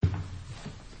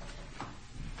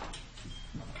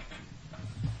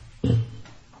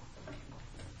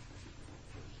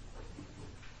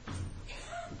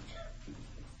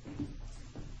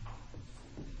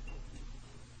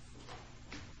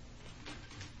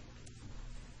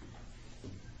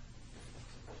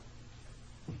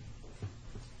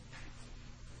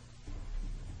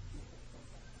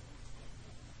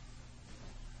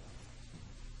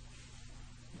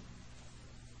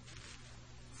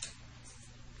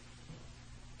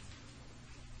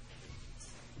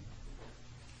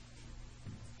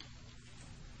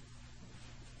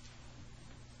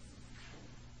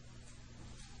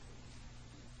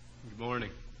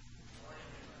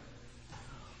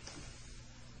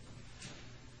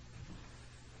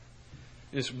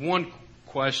Just one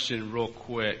question real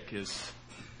quick is,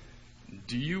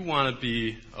 do you want to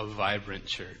be a vibrant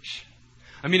church?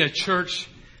 I mean, a church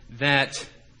that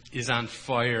is on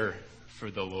fire for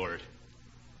the Lord.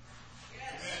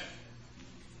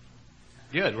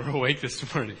 Good, we're awake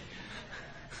this morning.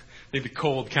 I think the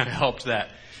cold kind of helped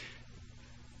that.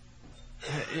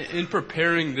 In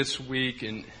preparing this week,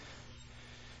 and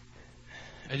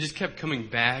I just kept coming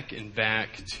back and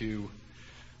back to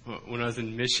when I was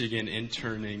in Michigan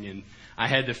interning, and I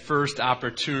had the first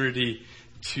opportunity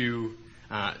to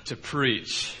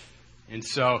preach. And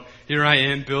so here I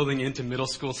am building into middle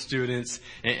school students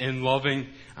and loving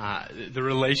the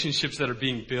relationships that are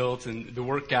being built and the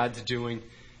work God's doing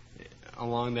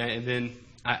along that. And then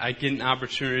I get an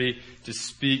opportunity to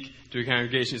speak to a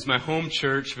congregation. It's my home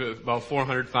church of about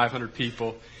 400, 500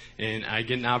 people, and I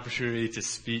get an opportunity to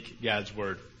speak God's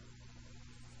Word.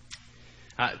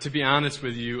 To be honest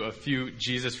with you, a few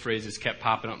Jesus phrases kept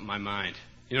popping up in my mind.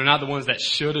 You know, not the ones that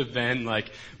should have been,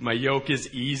 like, my yoke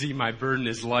is easy, my burden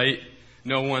is light.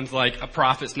 No one's like, a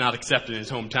prophet's not accepted in his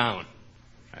hometown.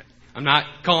 Right? I'm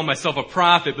not calling myself a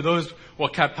prophet, but those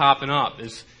what kept popping up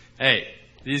is, hey,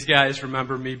 these guys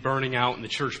remember me burning out in the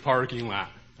church parking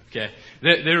lot. Okay,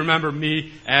 they remember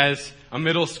me as a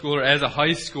middle schooler, as a high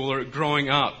schooler growing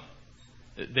up.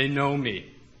 They know me.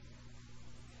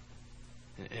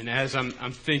 And as I'm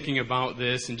thinking about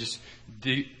this and just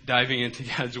diving into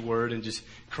God's Word and just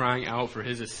crying out for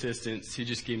His assistance, He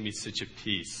just gave me such a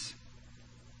peace.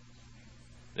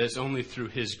 That's only through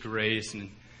His grace.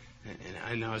 And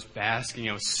I was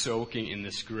basking, I was soaking in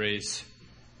this grace.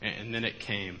 And then it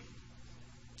came.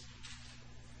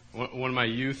 One of my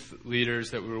youth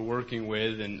leaders that we were working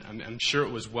with, and I'm sure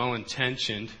it was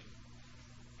well-intentioned,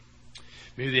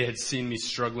 maybe they had seen me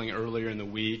struggling earlier in the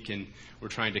week and were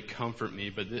trying to comfort me,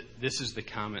 but this is the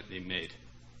comment they made.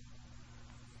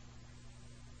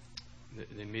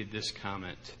 They made this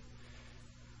comment.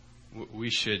 We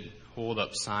should hold up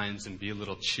signs and be a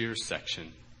little cheer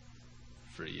section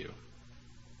for you.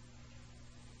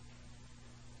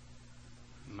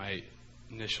 My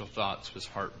initial thoughts was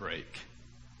heartbreak.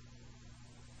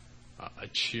 A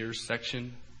cheer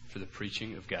section for the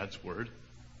preaching of God's Word.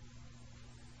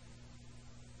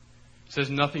 It has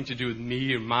nothing to do with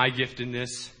me or my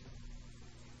giftedness.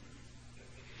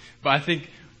 But I think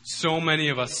so many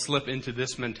of us slip into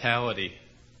this mentality.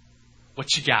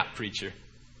 What you got, preacher?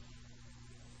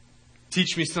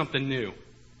 Teach me something new.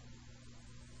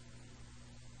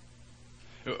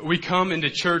 We come into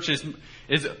church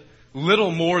as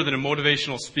little more than a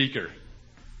motivational speaker.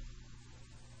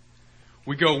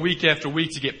 We go week after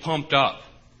week to get pumped up.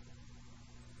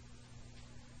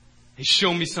 Hey,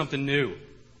 show me something new.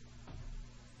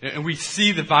 And we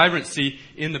see the vibrancy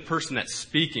in the person that's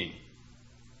speaking.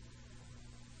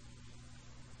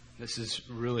 This is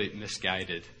really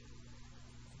misguided.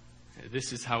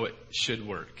 This is how it should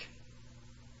work.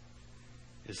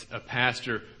 As a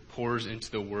pastor pours into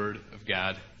the Word of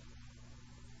God,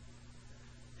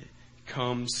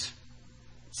 comes,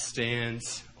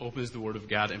 stands, opens the Word of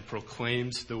God, and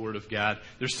proclaims the Word of God.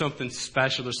 There's something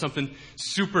special. There's something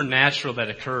supernatural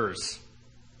that occurs.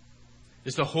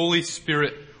 It's the Holy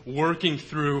Spirit working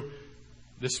through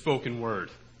the spoken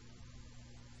Word.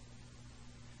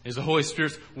 It's the Holy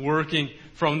Spirit's working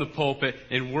from the pulpit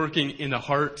and working in the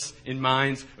hearts and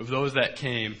minds of those that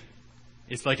came.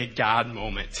 It's like a God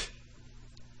moment.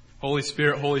 Holy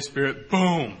Spirit,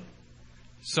 boom!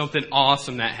 Something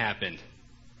awesome that happened.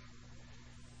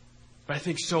 But I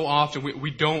think so often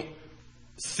we don't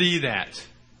see that.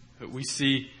 We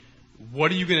see,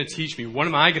 what are you going to teach me? What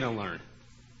am I going to learn?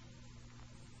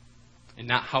 And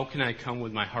not, how can I come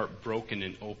with my heart broken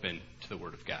and open to the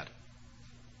Word of God?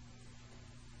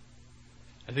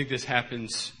 I think this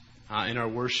happens in our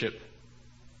worship.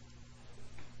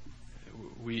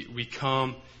 We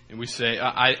come and we say,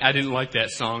 I didn't like that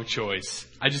song choice.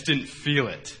 I just didn't feel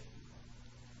it.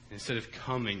 Instead of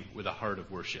coming with a heart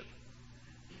of worship.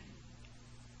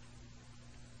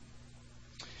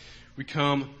 We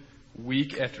come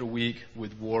week after week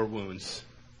with war wounds.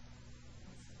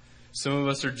 Some of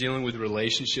us are dealing with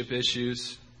relationship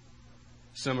issues.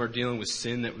 Some are dealing with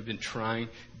sin that we've been trying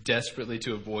desperately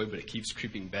to avoid, but it keeps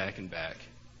creeping back and back.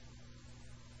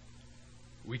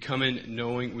 We come in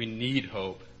knowing we need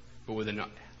hope, but with a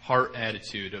heart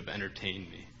attitude of entertain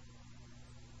me.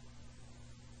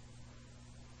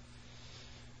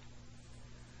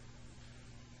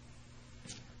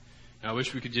 I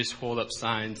wish we could just hold up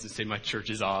signs and say, my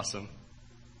church is awesome.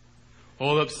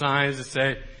 Hold up signs and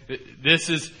say, this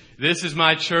is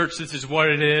my church, this is what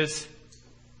it is.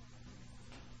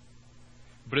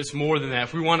 But it's more than that.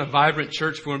 If we want a vibrant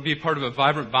church, if we want to be a part of a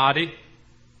vibrant body,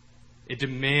 It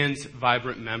demands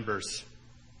vibrant members.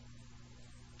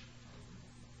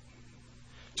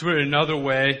 To put it another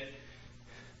way,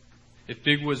 if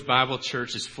Big Woods Bible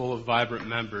Church is full of vibrant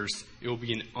members, it will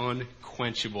be an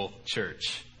unquenchable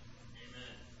church.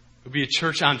 It will be a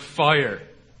church on fire.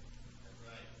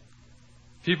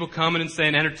 People coming and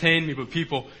saying, entertain me, but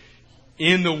people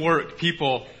in the work,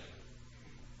 people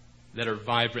that are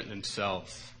vibrant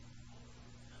themselves.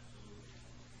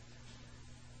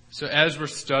 So as we're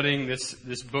studying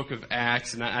this book of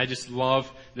Acts, and I just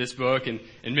love this book, and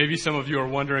maybe some of you are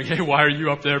wondering, hey, why are you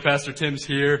up there? Pastor Tim's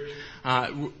here.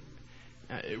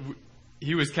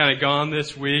 He was kind of gone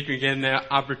this week. We getting that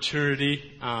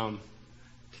opportunity to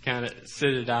kind of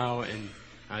sit it out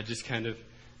and just kind of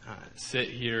sit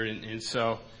here. And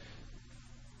so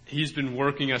he's been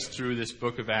working us through this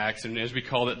book of Acts, and as we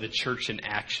call it, the church in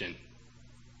action.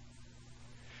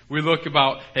 We look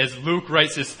about, as Luke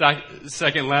writes his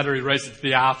second letter, he writes to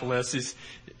Theophilus,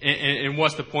 and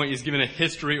what's the point? He's given a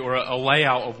history or a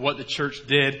layout of what the church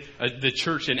did, the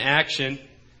church in action.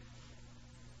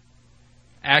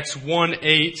 Acts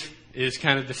 1:8 is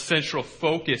kind of the central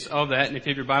focus of that. And if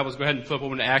you have your Bibles, go ahead and flip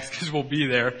open to Acts because we'll be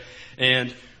there.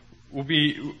 And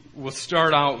we'll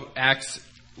start out Acts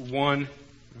 1,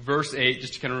 verse 8,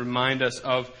 just to kind of remind us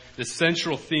of the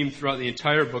central theme throughout the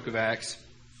entire book of Acts.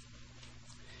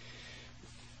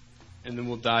 And then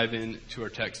we'll dive into our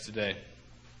text today.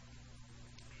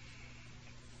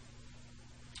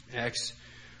 Acts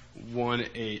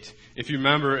 1:8. If you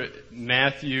remember,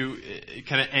 Matthew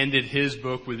kind of ended his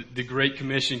book with the Great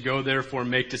Commission, go therefore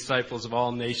make disciples of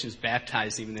all nations,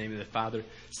 baptizing in the name of the Father,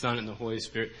 Son, and the Holy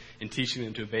Spirit, and teaching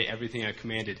them to obey everything I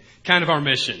commanded. Kind of our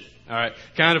mission, all right?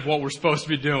 Kind of what we're supposed to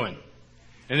be doing.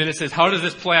 And then it says, how does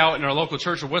this play out in our local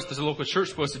church, or what's the local church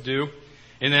supposed to do?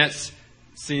 And that's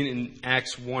seen in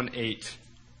Acts 1:8.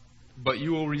 But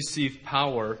you will receive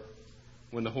power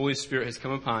when the Holy Spirit has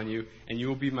come upon you, and you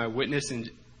will be my witnesses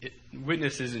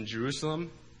in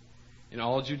Jerusalem, in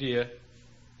all Judea,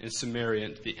 and Samaria,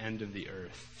 and to the end of the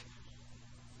earth.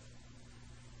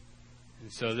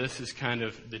 And so this is kind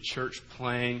of the church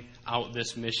playing out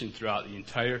this mission throughout the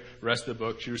entire rest of the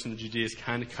book. Jerusalem and Judea is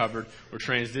kind of covered. We're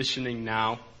transitioning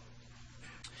now.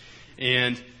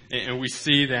 And we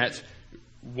see that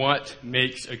what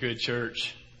makes a good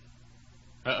church?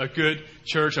 A good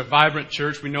church, a vibrant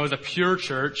church, we know is a pure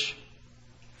church.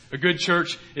 A good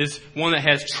church is one that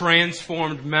has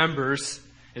transformed members,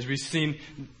 as we've seen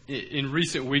in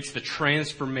recent weeks, the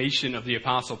transformation of the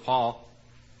Apostle Paul.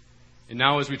 And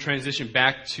now as we transition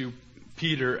back to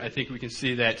Peter, I think we can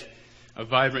see that a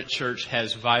vibrant church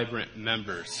has vibrant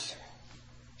members.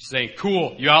 Saying,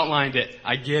 cool, you outlined it,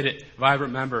 I get it,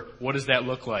 vibrant member, what does that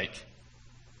look like?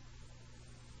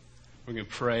 We're going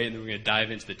to pray, and then we're going to dive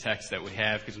into the text that we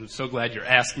have, because I'm so glad you're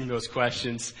asking those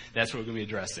questions. That's what we're going to be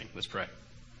addressing. Let's pray.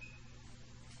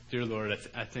 Dear Lord,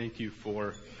 I thank you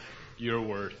for your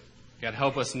word. God,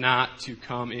 help us not to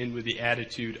come in with the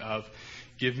attitude of,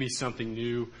 give me something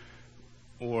new,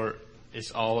 or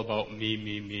it's all about me,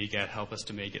 me, me. God, help us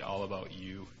to make it all about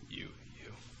you, you,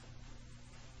 you.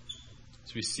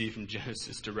 As we see from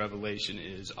Genesis to Revelation,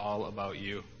 it is all about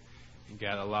you. And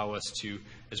God, allow us to,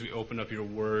 as we open up your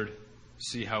word,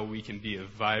 see how we can be a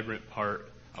vibrant part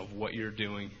of what you're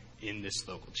doing in this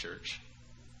local church.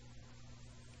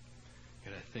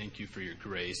 God, I thank you for your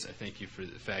grace. I thank you for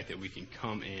the fact that we can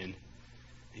come in.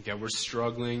 And God, we're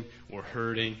struggling, we're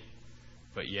hurting,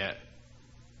 but yet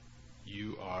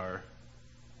you are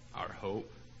our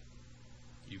hope.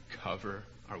 You cover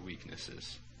our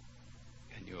weaknesses.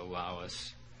 And you allow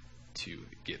us to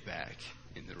get back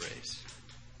in the race.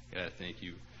 God, I thank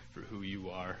you for who you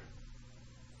are.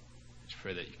 I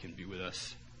pray that you can be with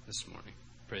us this morning.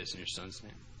 I pray this in your Son's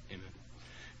name. Amen.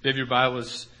 If you have your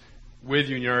Bibles with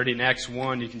you and you're already in Acts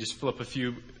 1, you can just flip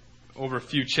over a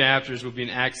few chapters. We'll be in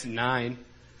Acts 9.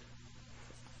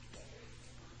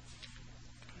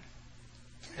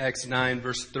 Acts 9,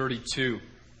 verse 32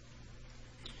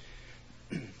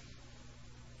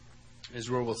 is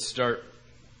where we'll start.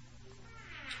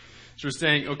 So we're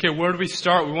saying, okay, where do we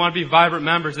start? We want to be vibrant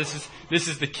members. This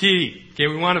is the key. Okay,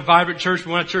 we want a vibrant church.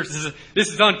 We want a church. This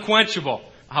is unquenchable.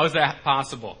 How is that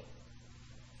possible?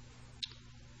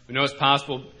 We know it's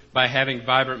possible by having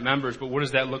vibrant members, but what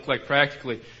does that look like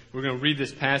practically? We're going to read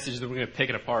this passage, then we're going to pick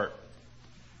it apart.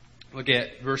 Look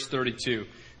at verse 32.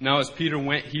 Now as Peter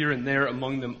went here and there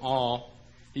among them all,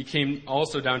 he came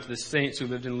also down to the saints who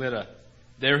lived in Lydda.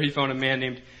 There he found a man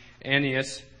named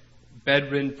Aeneas,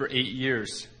 bedridden for 8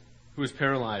 years, who was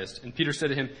paralyzed. And Peter said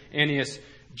to him, Aeneas,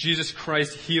 Jesus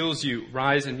Christ heals you.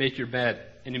 Rise and make your bed.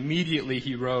 And immediately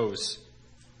he rose.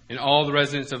 And all the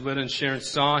residents of Lydda and Sharon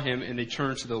saw him, and they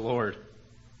turned to the Lord.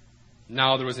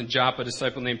 Now there was in Joppa a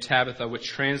disciple named Tabitha, which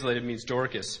translated means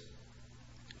Dorcas.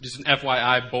 Just an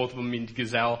FYI, both of them mean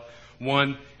gazelle.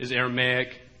 One is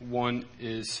Aramaic, one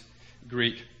is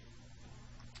Greek.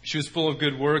 She was full of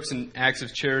good works and acts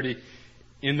of charity.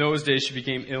 In those days she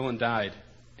became ill and died.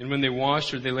 And when they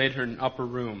washed her, they laid her in an upper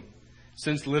room.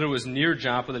 Since Lydda was near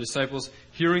Joppa, the disciples,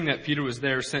 hearing that Peter was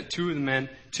there, sent two of the men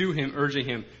to him, urging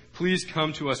him, "Please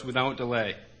come to us without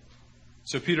delay."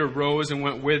 So Peter rose and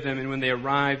went with them, and when they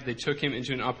arrived, they took him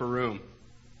into an upper room.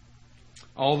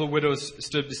 All the widows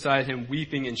stood beside him,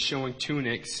 weeping and showing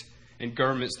tunics and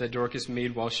garments that Dorcas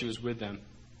made while she was with them.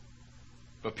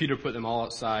 But Peter put them all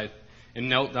outside and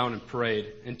knelt down and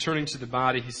prayed. And turning to the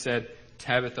body, he said,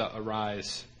 "Tabitha,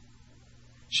 arise."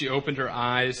 She opened her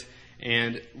eyes,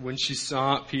 and when she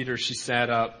saw Peter, she sat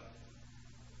up.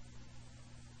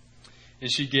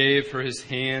 And she gave her his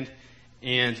hand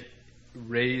and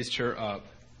raised her up.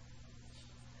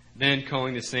 Then,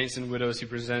 calling the saints and widows, he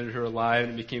presented her alive,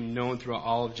 and became known throughout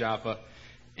all of Joppa,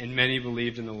 and many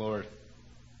believed in the Lord.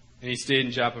 And he stayed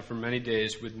in Joppa for many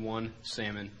days with one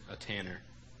Simon, a tanner.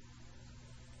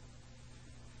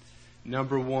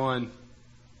 Number one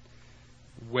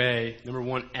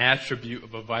attribute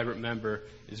of a vibrant member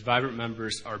is vibrant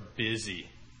members are busy.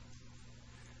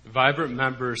 Vibrant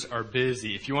members are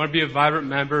busy. If you want to be a vibrant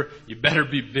member, you better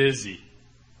be busy.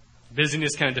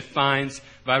 Busyness kind of defines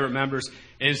vibrant members.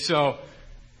 And so,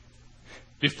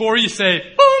 before you say,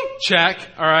 boom, check,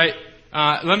 all right,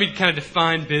 let me kind of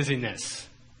define busyness.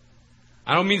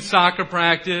 I don't mean soccer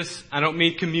practice. I don't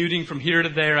mean commuting from here to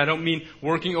there. I don't mean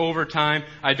working overtime.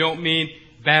 I don't mean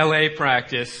ballet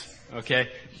practice,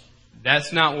 okay?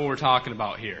 That's not what we're talking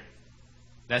about here.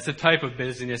 That's a type of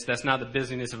busyness. That's not the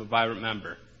busyness of a vibrant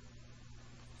member.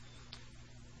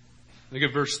 Look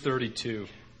at verse 32.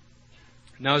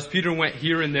 Now as Peter went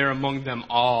here and there among them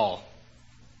all,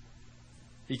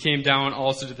 he came down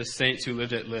also to the saints who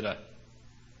lived at Lydda.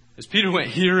 As Peter went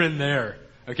here and there,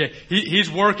 okay, he's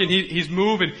working, he's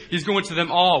moving, he's going to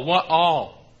them all. What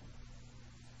all?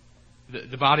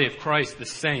 The body of Christ, the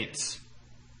saints.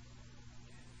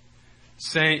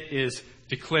 Saint is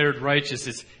declared righteous,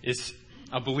 is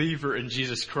a believer in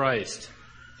Jesus Christ.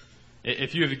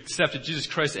 If you have accepted Jesus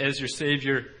Christ as your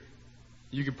Savior,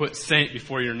 you can put saint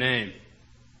before your name.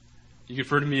 You can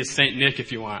refer to me as Saint Nick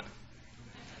if you want.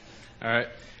 All right?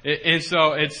 And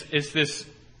so it's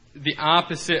the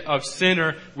opposite of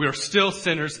sinner. We are still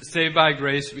sinners, saved by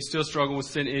grace. We still struggle with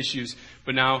sin issues.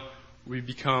 But now we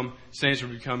become saints. We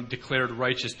become declared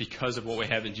righteous because of what we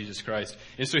have in Jesus Christ.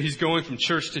 And so he's going from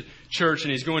church to church,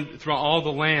 and he's going throughout all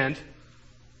the land,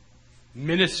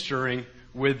 ministering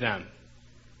with them.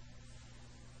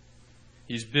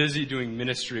 He's busy doing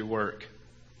ministry work.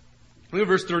 Look at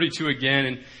verse 32 again,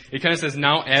 and it kind of says,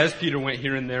 now as Peter went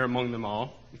here and there among them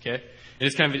all, okay? And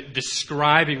it's kind of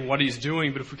describing what he's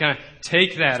doing, but if we kind of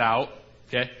take that out,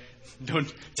 okay? Don't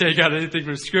take out anything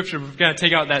from Scripture, but if we kind of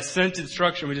take out that sentence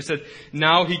structure, we just said,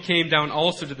 now he came down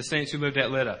also to the saints who lived at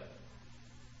Lydda.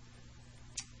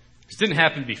 This didn't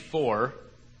happen before.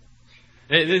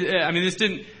 I mean,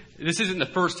 this isn't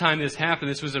the first time this happened.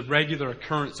 This was a regular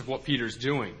occurrence of what Peter's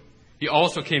doing. He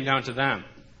also came down to them.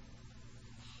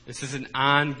 This is an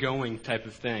ongoing type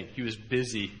of thing. He was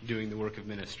busy doing the work of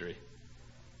ministry.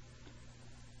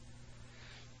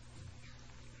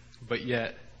 But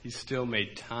yet, he still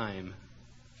made time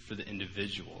for the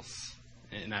individuals.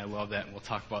 And I love that, and we'll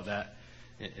talk about that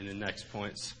in the next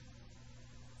points.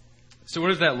 So what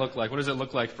does that look like? What does it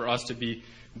look like for us to be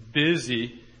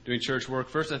busy doing church work?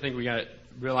 First, I think we got to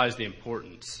realize the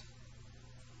importance.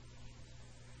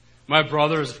 My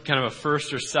brother is kind of a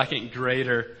first or second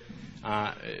grader.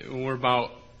 We're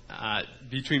about,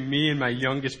 between me and my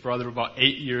youngest brother, we're about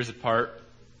 8 years apart.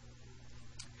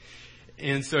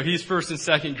 And so he's first and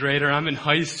second grader. I'm in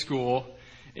high school,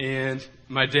 and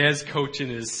my dad's coaching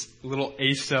his little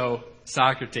ASO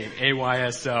soccer team,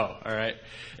 AYSO, all right?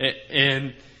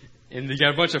 And they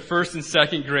got a bunch of first and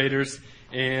second graders,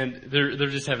 and they're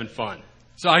just having fun.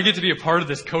 So I get to be a part of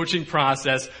this coaching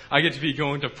process. I get to be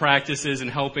going to practices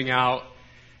and helping out.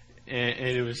 And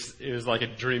it was like a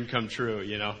dream come true,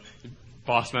 you know.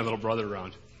 Boss my little brother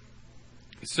around.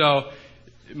 So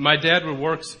my dad would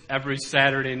work every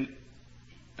Saturdays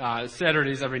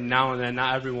every now and then,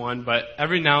 not everyone, but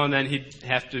every now and then he'd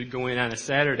have to go in on a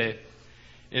Saturday.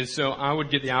 And so I would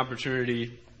get the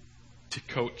opportunity to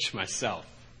coach myself.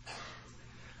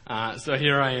 So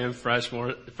here I am,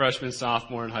 freshman,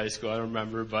 sophomore in high school, I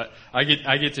remember, but I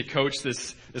get to coach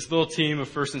this little team of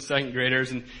first and second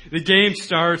graders, and the game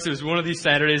starts. It was one of these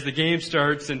Saturdays. The game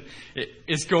starts, and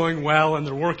it's going well, and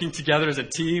they're working together as a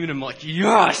team, and I'm like,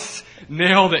 yes,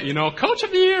 nailed it, coach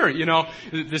of the year,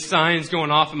 the sign's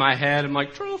going off in my head. I'm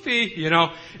like, trophy,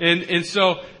 and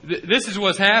so this is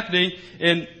what's happening,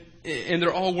 and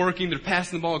they're all working, they're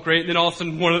passing the ball great, and then all of a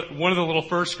sudden one of the little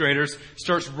first graders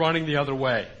starts running the other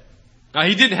way. Now,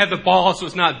 he didn't have the ball, so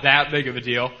it's not that big of a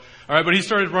deal. All right, but he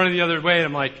started running the other way, and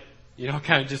I'm like,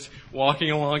 kind of just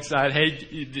walking alongside, hey,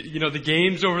 the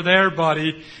game's over there,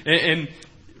 buddy, and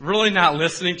really not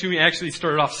listening to me. Actually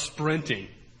started off sprinting.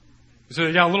 So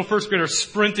you got a little first grader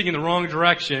sprinting in the wrong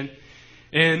direction,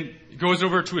 and goes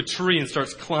over to a tree and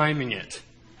starts climbing it.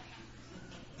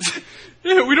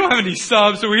 We don't have any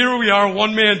subs, so here we are,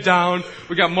 one man down.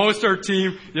 We got most of our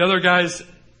team, the other guy's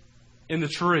in the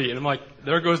tree. And I'm like,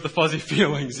 there goes the fuzzy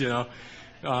feelings,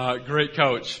 great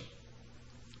coach.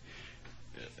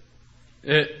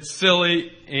 It's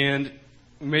silly, and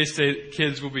we may say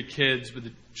kids will be kids, but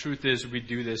the truth is we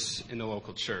do this in the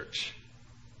local church.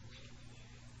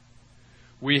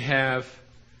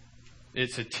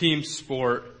 It's a team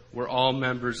sport. We're all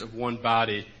members of one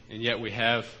body, and yet we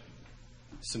have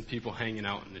some people hanging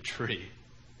out in the tree.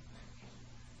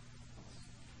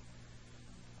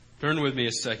 Turn with me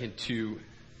a second to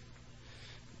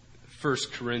 1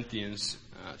 Corinthians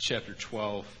chapter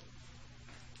 12.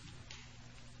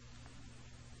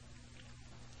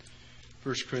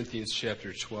 1 Corinthians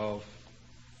chapter 12.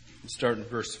 Start in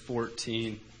verse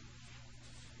 14.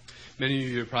 Many of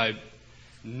you probably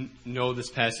know this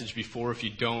passage before. If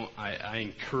you don't, I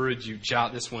encourage you,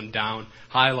 jot this one down,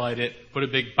 highlight it, put a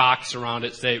big box around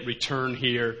it, say, return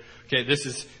here. Okay, this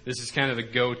is kind of a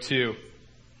go-to.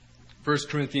 1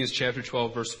 Corinthians chapter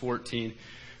 12, verse 14.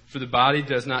 For the body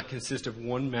does not consist of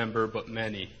one member, but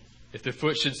many. If the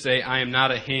foot should say, I am not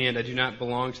a hand, I do not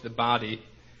belong to the body,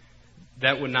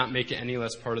 that would not make it any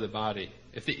less part of the body.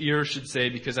 If the ear should say,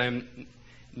 because I am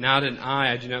not an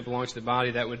eye, I do not belong to the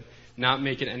body, that would not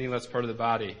make it any less part of the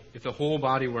body. If the whole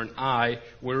body were an eye,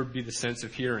 where would be the sense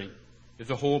of hearing? If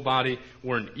the whole body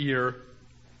were an ear,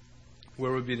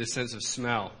 where would be the sense of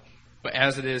smell? But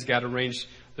as it is, God arranged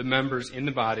the members in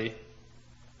the body,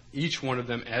 each one of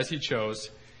them as He chose.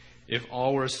 If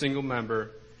all were a single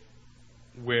member,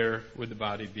 where would the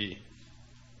body be?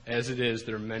 As it is,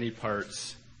 there are many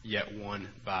parts, yet one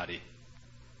body.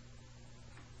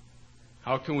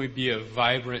 How can we be a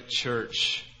vibrant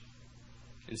church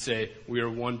and say we are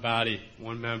one body,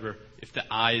 one member, if the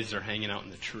eyes are hanging out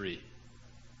in the tree?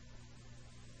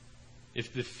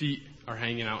 If the feet are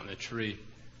hanging out in the tree,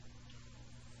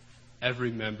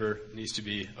 every member needs to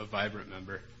be a vibrant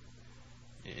member.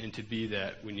 And to be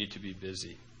that, we need to be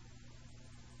busy.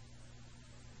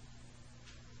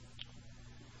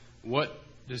 What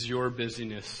does your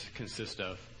busyness consist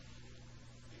of?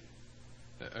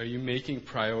 Are you making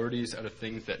priorities out of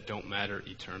things that don't matter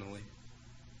eternally?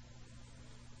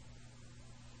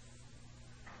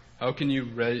 How can you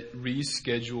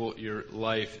reschedule your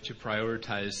life to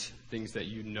prioritize things that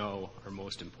you know are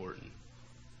most important?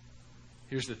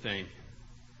 Here's the thing.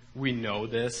 We know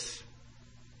this.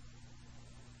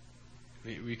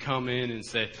 We come in and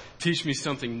say, teach me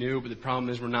something new, but the problem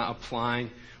is we're not applying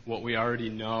what we already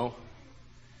know.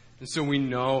 And so we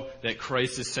know that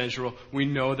Christ is central. We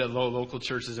know that local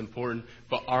church is important,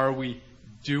 but are we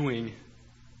doing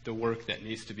the work that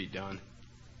needs to be done?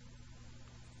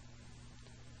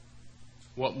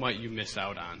 What might you miss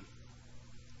out on?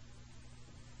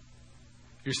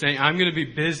 You're saying, I'm going to be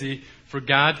busy for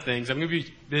God things. I'm going to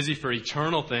be busy for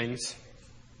eternal things.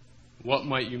 What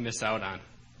might you miss out on?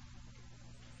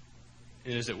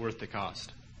 And is it worth the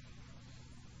cost?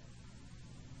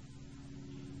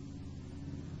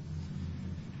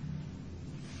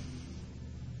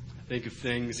 I think of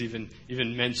things even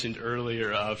mentioned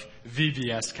earlier of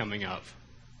VBS coming up.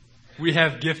 We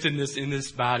have giftedness in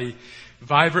this body,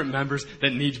 vibrant members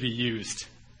that need to be used.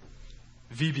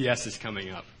 VBS is coming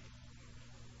up.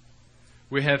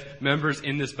 We have members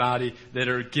in this body that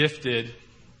are gifted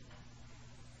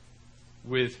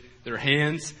with their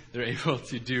hands. They're able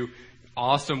to do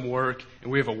awesome work,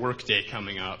 and we have a work day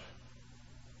coming up.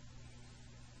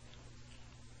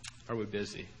 Are we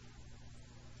busy?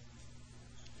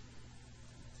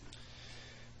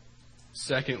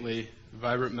 Secondly,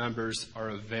 vibrant members are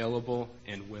available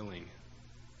and willing.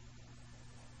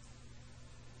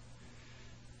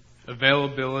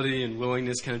 Availability and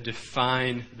willingness kind of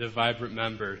define the vibrant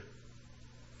member.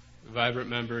 Vibrant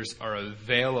members are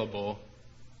available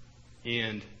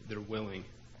and they're willing.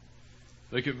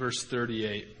 Look at verse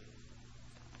 38.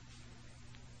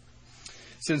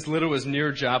 Since Lydda was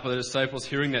near Joppa, the disciples,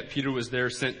 hearing that Peter was there,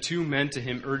 sent 2 men to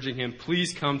him, urging him,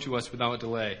 "Please come to us without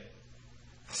delay."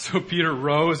 So Peter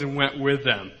rose and went with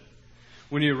them.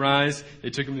 When he arrived, they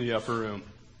took him to the upper room.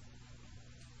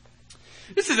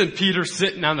 This isn't Peter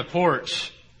sitting on the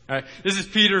porch. Right? This is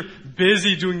Peter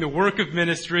busy doing the work of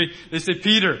ministry. They say,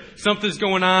 "Peter, something's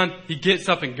going on." He gets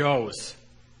up and goes.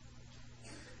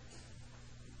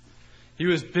 He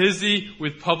was busy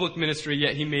with public ministry,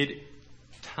 yet he made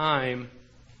time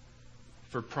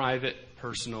for private,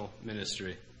 personal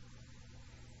ministry.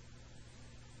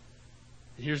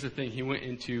 Here's the thing. He went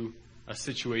into a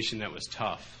situation that was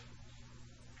tough.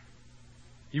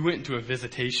 He went into a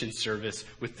visitation service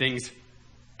with things,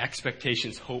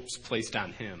 expectations, hopes placed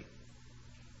on him.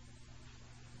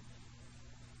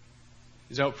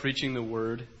 He's out preaching the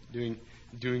word, doing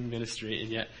ministry,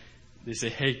 and yet they say,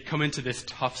 "Hey, come into this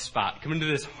tough spot. Come into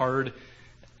this hard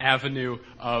avenue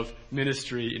of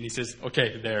ministry." And he says,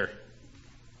 "Okay, there."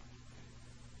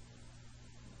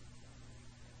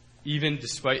 Even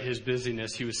despite his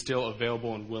busyness, he was still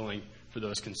available and willing for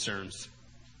those concerns.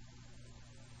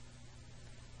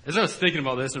 As I was thinking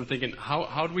about this, I'm thinking,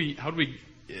 how do we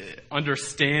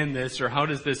understand this, or how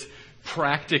does this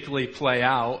practically play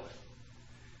out?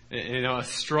 You know, I was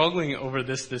struggling over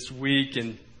this week,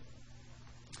 and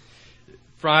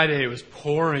Friday it was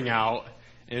pouring out,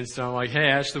 and so I'm like, "Hey,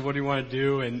 Ashley, what do you want to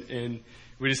do?" And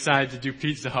we decided to do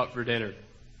Pizza Hut for dinner.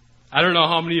 I don't know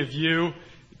how many of you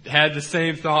had the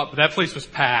same thought, but that place was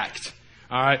packed.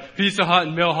 All right, Pizza Hut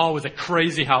in Mill Hall was a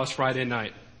crazy house Friday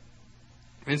night.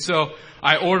 And so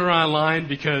I order online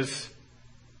because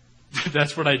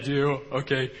that's what I do.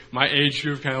 Okay, my age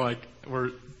group kind of like,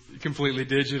 we're completely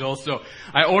digital. So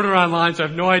I order online, so I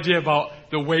have no idea about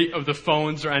the weight of the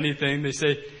phones or anything. They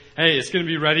say, "Hey, it's going to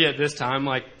be ready at this time,"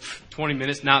 like 20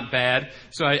 minutes, not bad.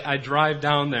 So I drive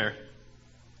down there.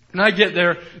 And I get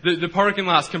there, the parking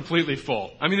lot's completely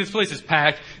full. I mean, this place is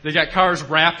packed. They got cars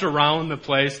wrapped around the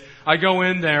place. I go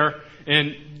in there,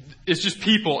 and it's just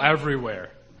people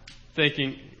everywhere.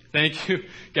 Thinking, "Thank you,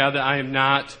 God, that I am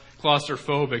not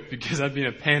claustrophobic, because I'd be in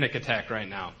a panic attack right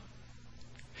now."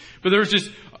 But there was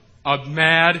just a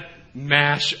mad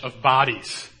mash of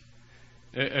bodies.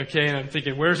 Okay, and I'm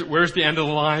thinking, where's the end of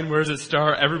the line? Where does it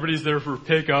start? Everybody's there for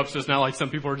pickup, so it's not like some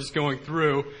people are just going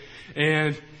through.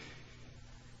 And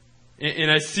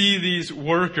I see these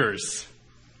workers.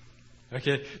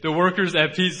 Okay, the workers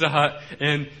at Pizza Hut,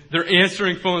 and they're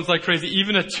answering phones like crazy,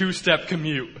 even a 2-step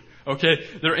commute. Okay,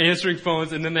 they're answering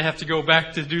phones, and then they have to go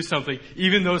back to do something.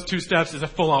 Even those 2 steps is a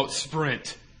full-out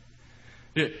sprint.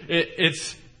 They're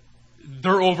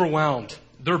overwhelmed.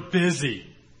 They're busy.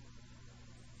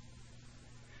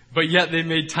 But yet they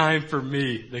made time for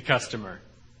me, the customer.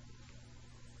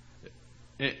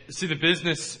 See, the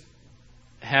business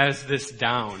has this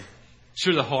down.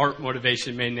 Sure, the heart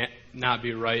motivation may not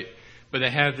be right, but they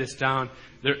have this down.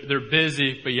 They're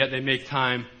busy, but yet they make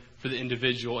time for the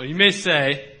individual. And you may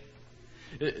say,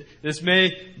 this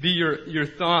may be your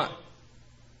thought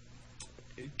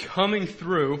coming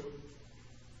through.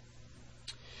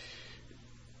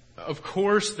 Of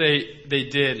course they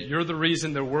did. You're the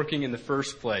reason they're working in the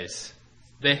first place.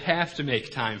 They have to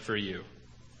make time for you.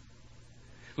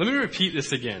 Let me repeat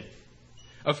this again.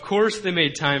 Of course they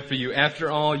made time for you.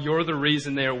 After all, you're the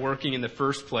reason they are working in the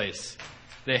first place.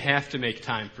 They have to make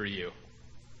time for you.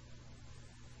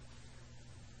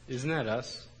 Isn't that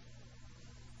us?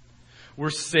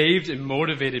 We're saved and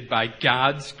motivated by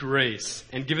God's grace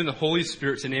and given the Holy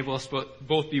Spirit to enable us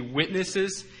both be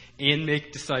witnesses and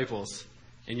make disciples.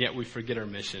 And yet we forget our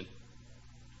mission.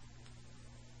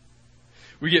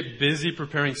 We get busy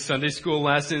preparing Sunday school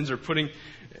lessons or putting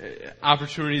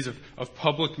opportunities of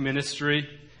public ministry,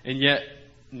 and yet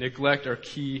neglect our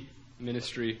key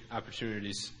ministry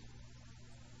opportunities.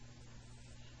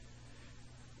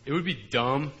 It would be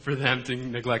dumb for them to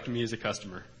neglect me as a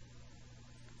customer,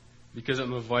 because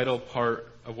I'm a vital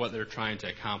part of what they're trying to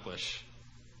accomplish.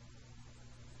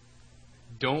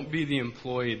 Don't be the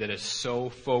employee that is so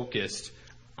focused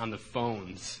on the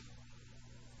phones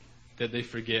that they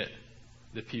forget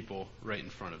the people right in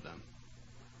front of them.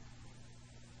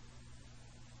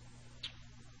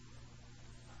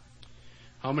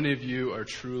 How many of you are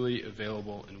truly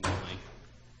available and willing?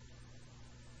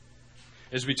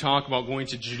 As we talk about going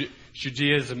to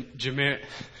Judea,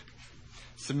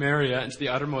 Samaria, and to the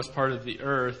uttermost part of the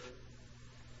earth,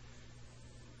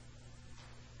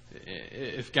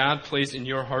 if God placed in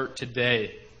your heart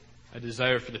today a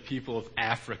desire for the people of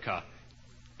Africa,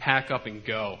 pack up and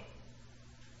go.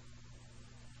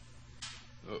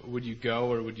 Would you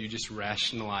go, or would you just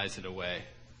rationalize it away?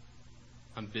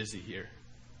 I'm busy here.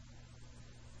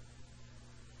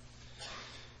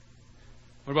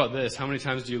 What about this? How many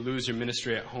times do you lose your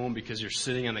ministry at home because you're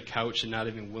sitting on the couch and not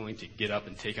even willing to get up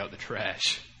and take out the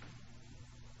trash?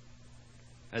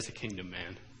 That's a kingdom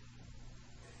man.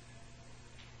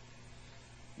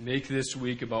 Make this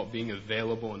week about being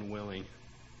available and willing.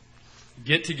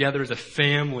 Get together as a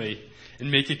family and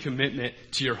make a commitment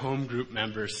to your home group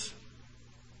members.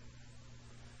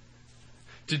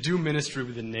 To do ministry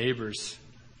with the neighbors.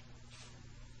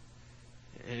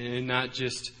 And not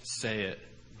just say it,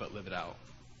 but live it out.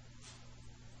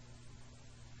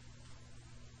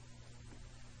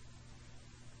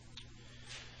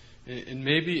 And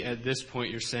maybe at this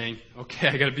point you're saying, okay,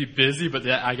 I got to be busy, but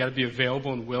I got to be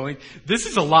available and willing. This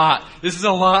is a lot. This is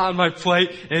a lot on my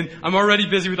plate, and I'm already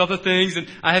busy with other things, and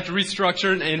I have to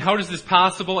restructure, and how is this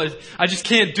possible? I just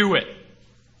can't do it.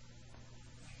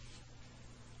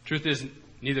 Truth is,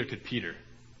 neither could Peter.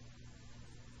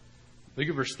 Look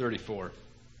at verse 34.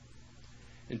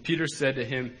 And Peter said to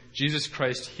him, Jesus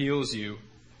Christ heals you.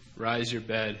 Rise and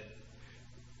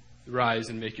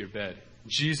make your bed.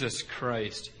 Jesus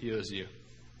Christ heals you.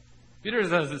 Peter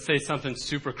doesn't say something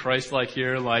super Christ-like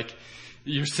here, like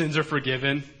your sins are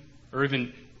forgiven, or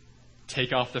even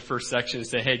take off the first section and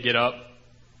say, hey, get up.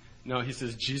 No, he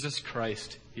says, Jesus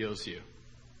Christ heals you.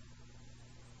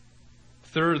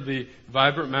 Thirdly,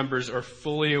 Vibrant members are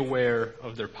fully aware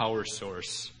of their power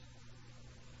source.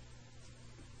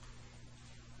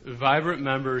 Vibrant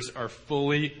members are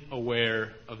fully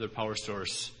aware of their power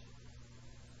source.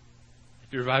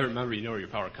 If you're a Vibrant member, you know where your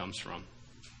power comes from.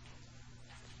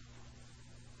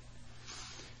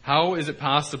 How is it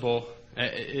possible,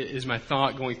 is my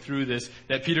thought going through this,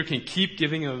 that Peter can keep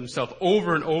giving of himself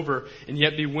over and over and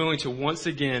yet be willing to once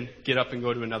again get up and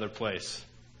go to another place?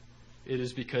 It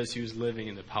is because he was living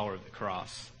in the power of the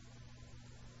cross.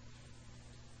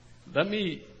 Let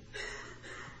me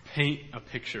paint a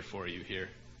picture for you here.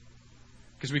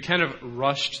 Because we kind of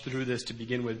rushed through this to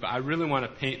begin with, but I really want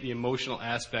to paint the emotional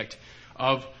aspect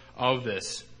of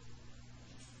this.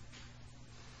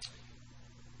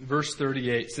 Verse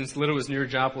 38, since Lydda was near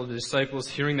Joppa, the disciples,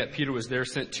 hearing that Peter was there,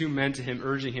 sent 2 men to him,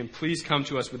 urging him, please come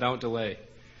to us without delay.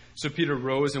 So Peter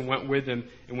rose and went with them,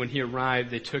 and when he arrived,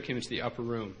 they took him into the upper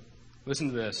room. Listen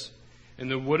to this.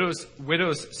 And the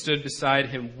widows stood beside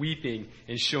him, weeping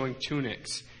and showing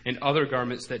tunics and other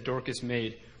garments that Dorcas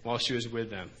made while she was with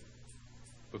them.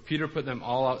 But Peter put them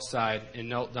all outside and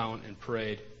knelt down and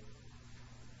prayed.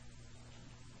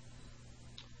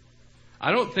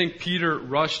 I don't think Peter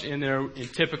rushed in there in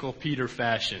typical Peter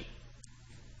fashion.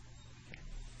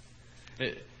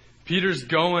 Peter's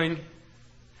going,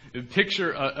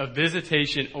 picture a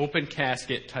visitation, open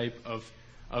casket type of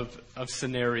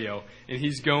scenario. And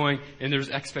he's going, and there's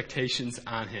expectations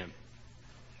on him.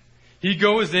 He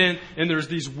goes in, and there's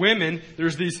these women,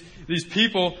 there's these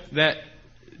people that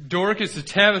Dorcas and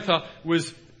Tabitha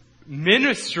was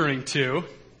ministering to.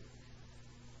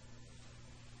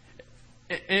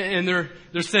 And they're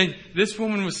saying, this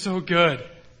woman was so good.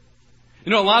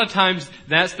 You know, a lot of times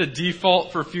that's the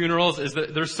default for funerals, is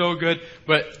that they're so good,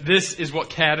 but this is what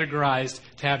categorized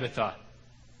Tabitha.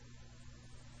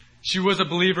 She was a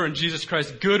believer in Jesus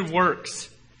Christ. Good works,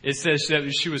 it says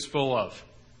that she was full of.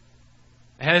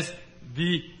 It has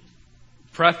the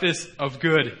preface of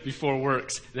good before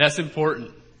works. That's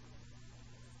important.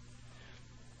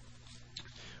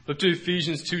 Look to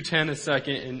Ephesians 2:10 a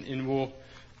second, and we'll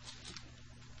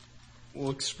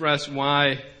express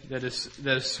why that is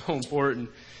so important.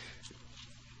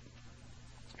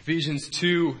 Ephesians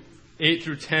 2:8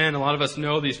 through 10. A lot of us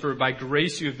know these. For by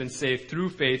grace you have been saved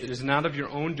through faith. It is not of your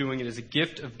own doing. It is a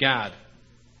gift of God,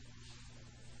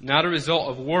 not a result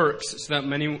of works, so that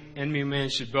any man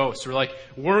should boast. We're like,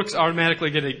 works automatically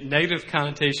get a negative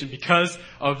connotation because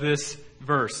of this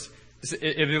verse.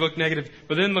 If you look negative.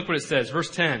 But then look what it says.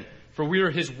 Verse 10. For we are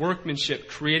his workmanship,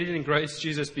 created in Christ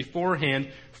Jesus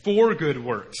beforehand for good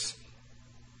works,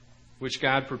 which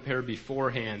God prepared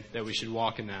beforehand that we should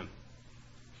walk in them.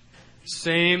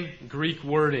 Same Greek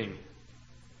wording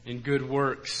in good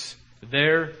works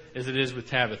there as it is with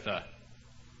Tabitha.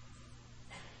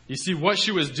 You see, what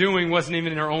she was doing wasn't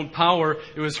even in her own power.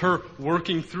 It was her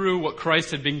working through what Christ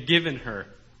had been given her.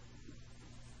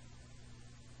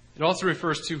 It also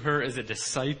refers to her as a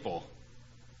disciple.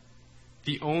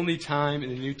 The only time in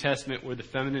the New Testament where the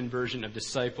feminine version of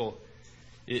disciple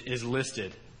is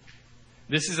listed.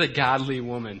 This is a godly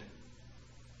woman.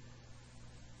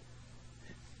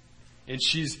 And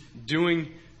she's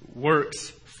doing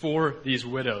works for these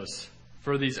widows,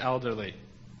 for these elderly.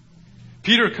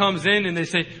 Peter comes in and they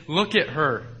say, look at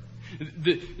her.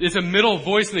 It's a middle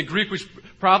voice in the Greek, which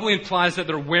probably implies that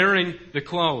they're wearing the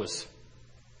clothes.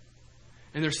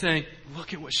 And they're saying,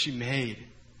 look at what she made.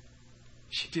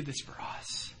 She did this for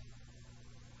us.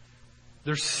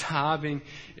 They're sobbing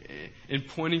and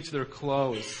pointing to their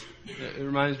clothes. It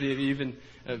reminds me of even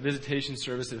a visitation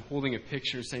service and holding a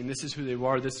picture saying, this is who they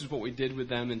are, this is what we did with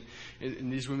them.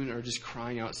 And these women are just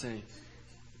crying out saying,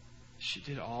 she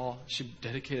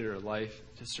dedicated her life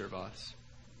to serve us.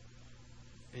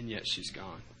 And yet she's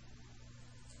gone.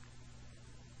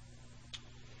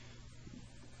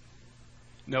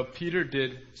 Now, Peter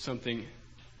did something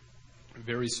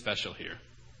very special here.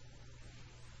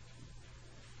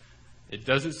 It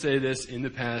doesn't say this in the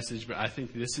passage, but I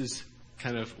think this is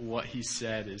kind of what he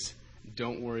said is,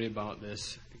 don't worry about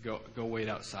this. Go wait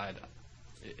outside.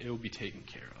 It will be taken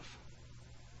care of.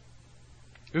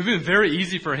 It would have been very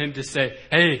easy for him to say,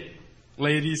 hey,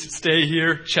 ladies, stay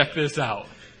here, check this out.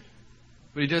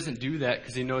 But he doesn't do that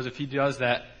because he knows if he does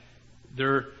that,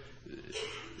 their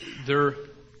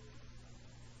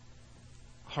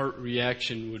heart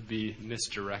reaction would be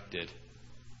misdirected.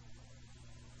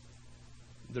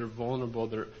 They're vulnerable,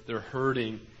 they're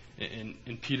hurting,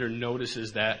 and Peter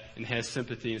notices that and has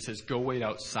sympathy and says, go wait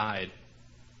outside.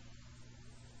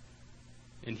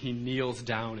 And he kneels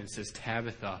down and says,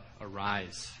 Tabitha,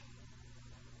 arise.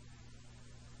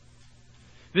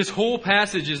 This whole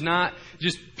passage is not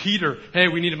just Peter, hey,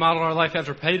 we need to model our life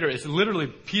after Peter. It's literally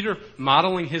Peter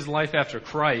modeling his life after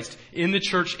Christ in the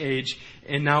church age,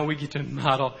 and now we get to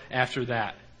model after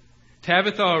that.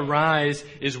 Tabitha, arise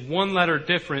is one letter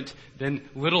different than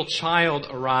little child,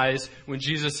 arise when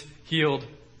Jesus healed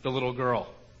the little girl.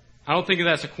 I don't think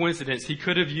that's a coincidence. He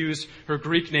could have used her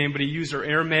Greek name, but he used her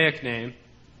Aramaic name.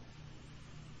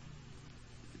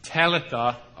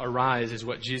 Talitha, arise is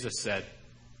what Jesus said.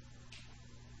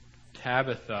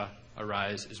 Tabitha,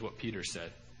 arise is what Peter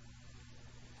said.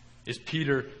 Is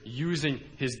Peter using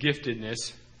his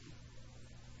giftedness,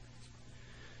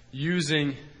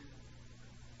 using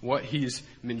what he's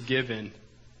been given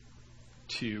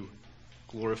to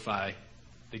glorify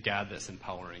the God that's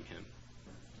empowering him?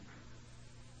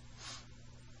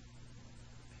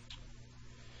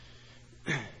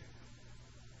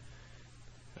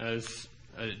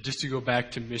 Just to go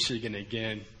back to Michigan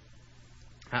again,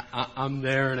 I'm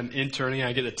there and I'm interning.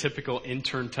 I get the typical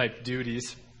intern type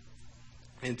duties.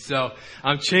 And so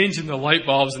I'm changing the light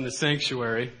bulbs in the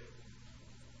sanctuary.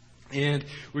 And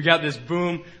we got this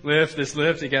boom lift,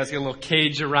 you guys got a little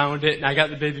cage around it, and I got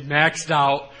the baby maxed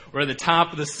out. We're at the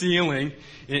top of the ceiling,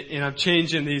 and I'm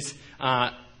changing these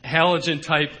halogen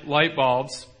type light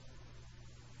bulbs.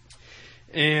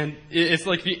 And it's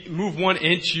like if you move 1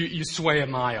 inch, you sway a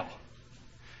mile.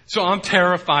 So I'm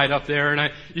terrified up there,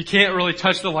 and you can't really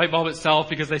touch the light bulb itself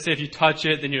because they say if you touch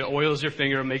it, then it oils your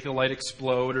finger and make the light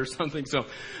explode or something. So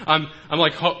I'm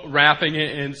like wrapping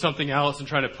it in something else and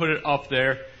trying to put it up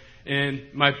there. And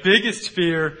my biggest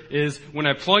fear is when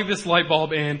I plug this light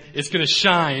bulb in, it's going to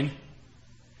shine.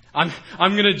 I'm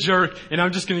going to jerk, and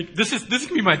I'm just going to. This is going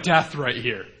to be my death right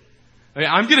here.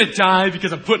 I'm going to die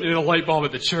because I'm putting in a light bulb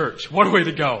at the church. What a way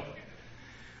to go!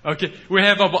 Okay, we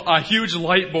have a huge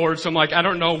light board, so I'm like, I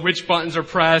don't know which buttons are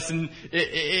pressed, and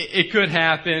it could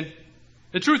happen.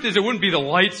 The truth is, it wouldn't be the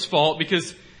light's fault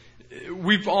because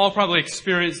we've all probably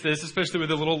experienced this, especially with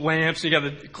the little lamps. You got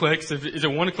the clicks. Is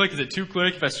it 1 click? Is it 2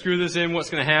 click? If I screw this in, what's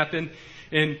going to happen?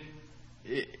 And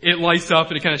it lights up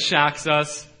and it kind of shocks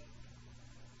us.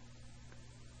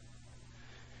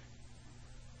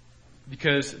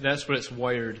 Because that's what it's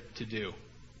wired to do.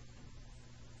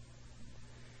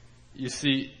 You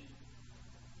see,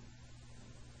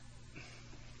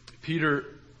 Peter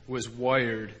was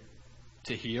wired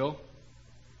to heal.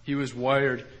 He was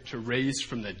wired to raise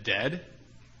from the dead.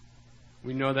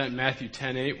 We know that in Matthew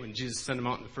 10:8 when Jesus sent him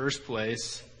out in the first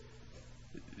place.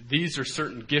 These are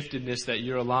certain giftedness that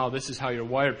you're allowed. This is how you're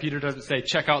wired. Peter doesn't say,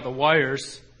 check out the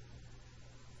wires.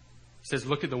 He says,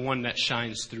 look at the one that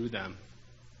shines through them.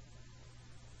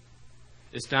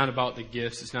 It's not about the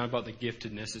gifts. It's not about the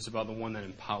giftedness. It's about the one that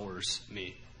empowers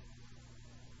me.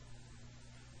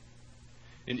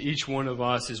 And each one of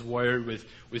us is wired with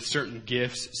certain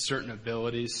gifts, certain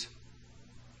abilities.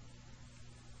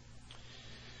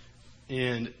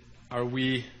 And are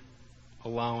we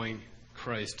allowing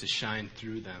Christ to shine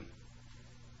through them?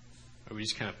 Or are we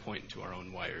just kind of pointing to our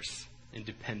own wires and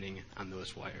depending on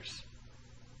those wires?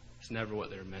 It's never what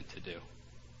they're meant to do.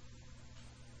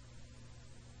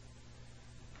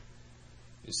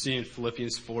 You see in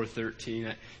Philippians 4:13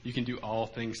 that you can do all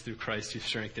things through Christ who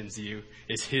strengthens you.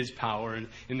 It's His power, and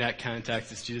in that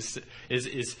context, it's Jesus.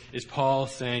 Is Paul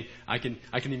saying, "I can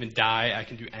even die. I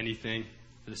can do anything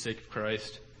for the sake of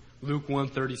Christ." Luke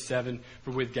 1:37, for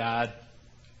with God,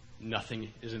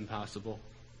 nothing is impossible.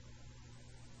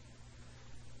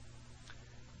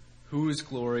 Whose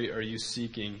glory are you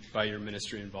seeking by your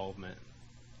ministry involvement?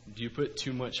 Do you put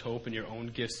too much hope in your own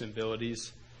gifts and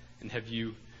abilities, and have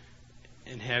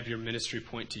your ministry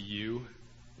point to you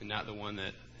and not the one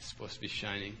that is supposed to be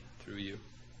shining through you?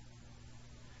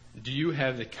 Do you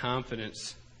have the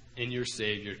confidence in your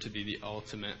Savior to be the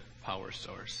ultimate power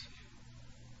source?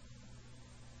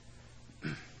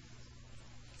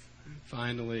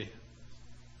 Finally,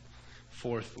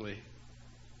 fourthly,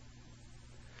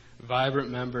 Vibrant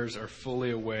members are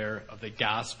fully aware of the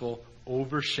gospel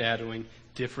overshadowing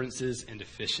differences and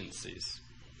deficiencies.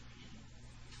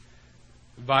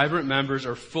 Vibrant members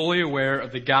are fully aware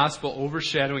of the gospel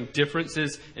overshadowing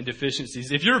differences and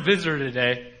deficiencies. If you're a visitor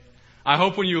today, I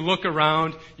hope when you look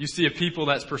around, you see a people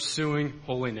that's pursuing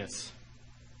holiness.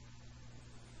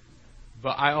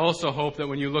 But I also hope that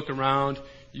when you look around,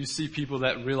 you see people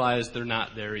that realize they're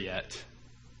not there yet.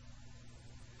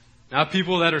 Not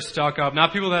people that are stuck up,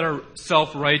 not people that are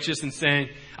self-righteous and saying,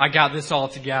 I got this all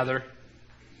together.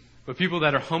 But people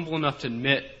that are humble enough to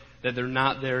admit that they're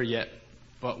not there yet,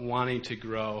 but wanting to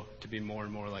grow to be more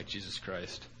and more like Jesus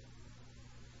Christ.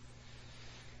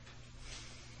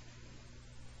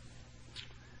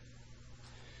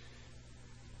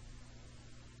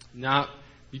 Not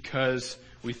because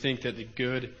we think that the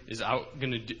good is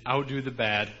going to outdo the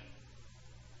bad.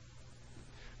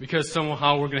 Because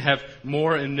somehow we're going to have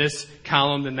more in this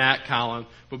column than that column.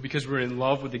 But because we're in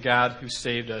love with the God who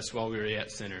saved us while we were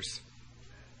yet sinners.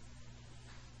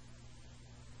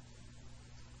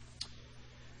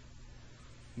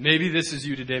 Maybe this is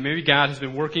you today. Maybe God has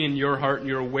been working in your heart and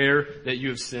you're aware that you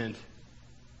have sinned.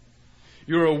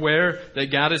 You're aware that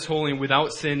God is holy and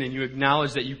without sin, and you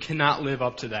acknowledge that you cannot live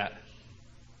up to that.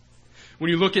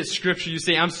 When you look at Scripture, you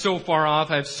say, I'm so far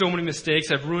off, I have so many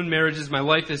mistakes, I've ruined marriages, my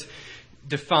life is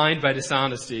defined by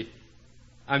dishonesty.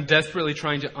 I'm desperately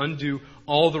trying to undo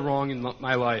all the wrong in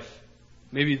my life.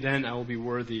 Maybe then I will be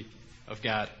worthy of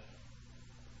God.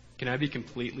 Can I be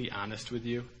completely honest with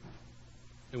you?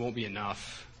 It won't be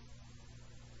enough.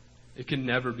 It can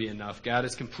never be enough. God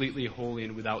is completely holy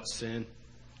and without sin.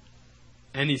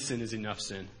 Any sin is enough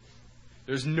sin.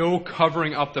 There's no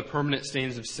covering up the permanent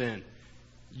stains of sin.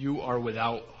 You are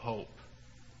without hope.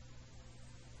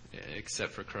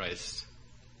 Except for Christ.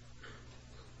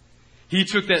 He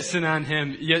took that sin on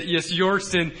Him. Yes, your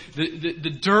sin,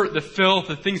 the dirt, the filth,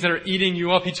 the things that are eating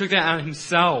you up, He took that on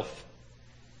Himself.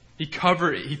 He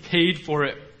covered it. He paid for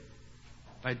it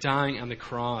by dying on the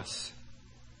cross.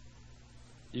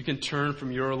 You can turn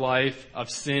from your life of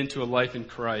sin to a life in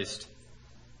Christ.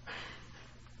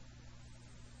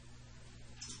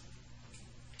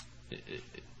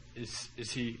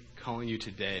 Is He calling you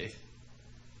today?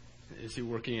 Is He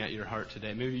working at your heart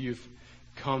today? Maybe you've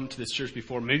come to this church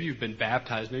before. Maybe you've been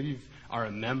baptized. Maybe you are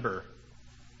a member.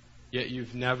 Yet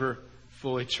you've never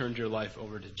fully turned your life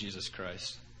over to Jesus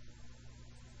Christ.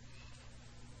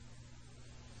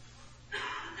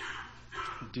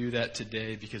 Do that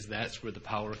today, because that's where the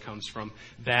power comes from.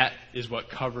 That is what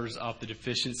covers up the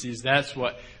deficiencies. That's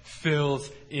what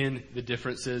fills in the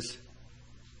differences.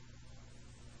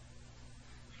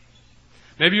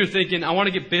 Maybe you're thinking, I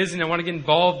want to get busy and I want to get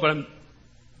involved, but I'm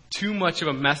too much of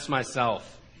a mess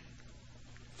myself.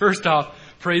 First off,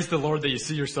 praise the Lord that you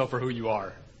see yourself for who you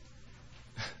are.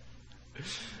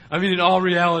 I mean, in all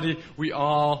reality, we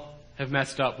all have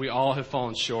messed up. We all have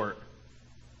fallen short.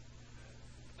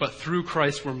 But through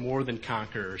Christ, we're more than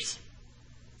conquerors.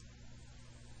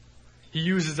 He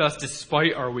uses us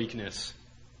despite our weakness.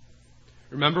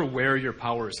 Remember where your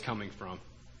power is coming from.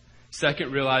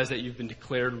 Second, realize that you've been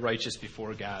declared righteous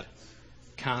before God.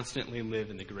 Constantly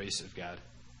live in the grace of God.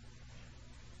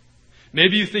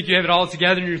 Maybe you think you have it all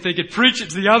together and you're thinking, preach it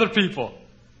to the other people.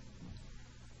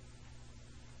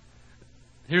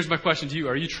 Here's my question to you.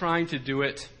 Are you trying to do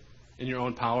it in your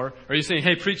own power? Are you saying,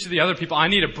 hey, preach to the other people. I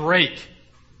need a break.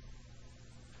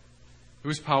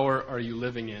 Whose power are you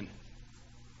living in?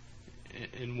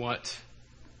 In what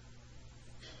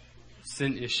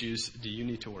sin issues do you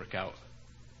need to work out?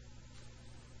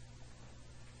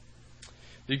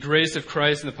 The grace of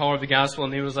Christ and the power of the gospel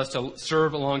enables us to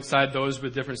serve alongside those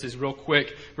with differences. Real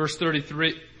quick, verse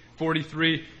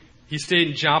 43, he stayed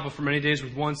in Joppa for many days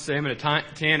with one Simon, a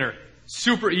tanner.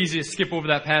 Super easy to skip over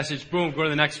that passage. Boom, go to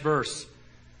the next verse.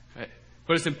 Right.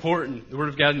 But it's important. The Word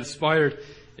of God is inspired.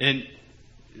 And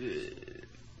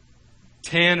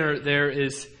tanner there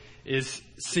is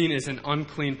seen as an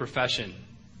unclean profession.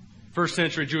 First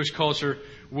century Jewish culture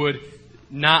would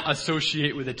not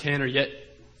associate with a tanner, yet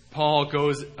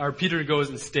Peter goes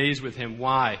and stays with him.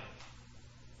 Why?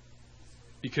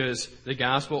 Because the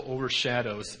gospel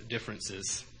overshadows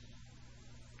differences.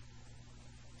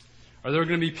 Are there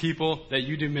going to be people that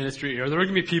you do ministry? Are there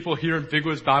going to be people here in Big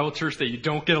Woods Bible Church that you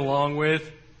don't get along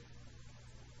with?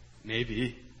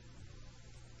 Maybe.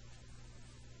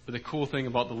 But the cool thing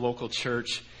about the local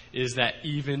church is that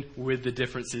even with the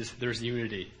differences, there's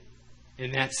unity.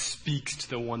 And that speaks to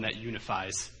the one that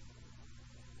unifies.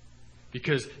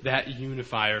 Because that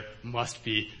unifier must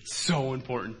be so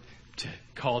important to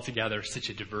call together such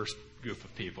a diverse group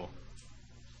of people.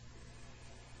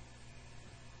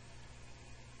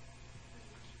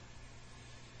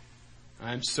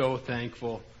 I'm so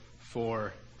thankful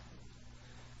for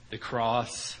the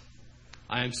cross.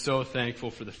 I am so thankful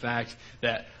for the fact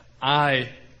that I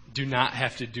do not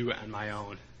have to do it on my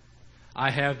own.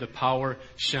 I have the power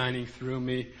shining through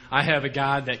me. I have a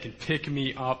God that can pick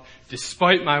me up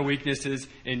despite my weaknesses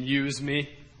and use me.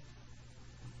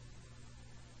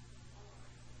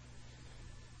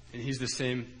 And He's the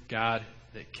same God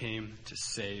that came to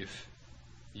save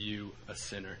you, a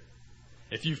sinner.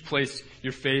 If you've placed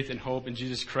your faith and hope in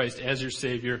Jesus Christ as your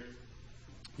Savior,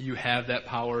 you have that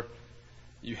power.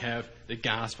 You have the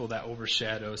gospel that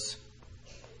overshadows.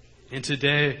 And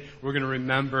today, we're going to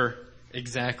remember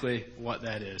exactly what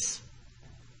that is.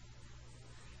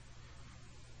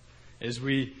 As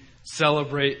we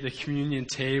celebrate the communion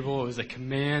table, it was a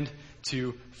command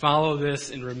to follow this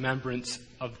in remembrance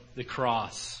of the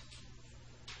cross.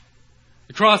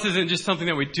 The cross isn't just something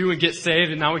that we do and get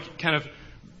saved and now we can kind of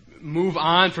move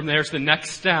on from there to the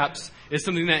next steps. It's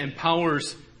something that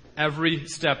empowers every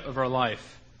step of our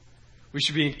life. We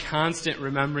should be in constant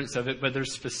remembrance of it, but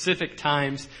there's specific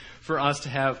times for us to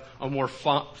have a more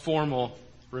formal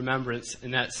remembrance,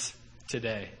 and that's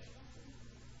today.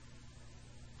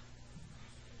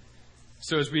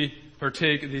 So as we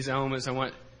partake of these elements, I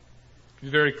want to be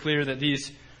very clear that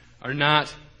these are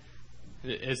not,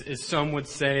 as some would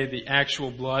say, the actual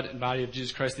blood and body of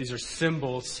Jesus Christ. These are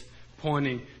symbols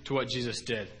pointing to what Jesus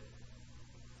did.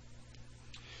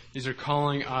 These are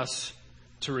calling us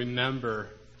to remember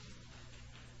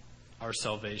our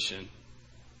salvation.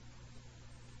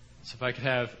 So if I could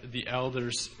have the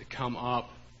elders come up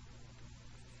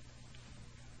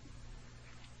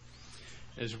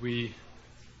as we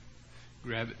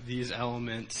grab these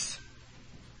elements.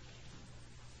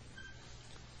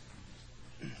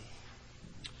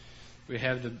 We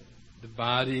have the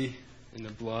body and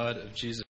the blood of Jesus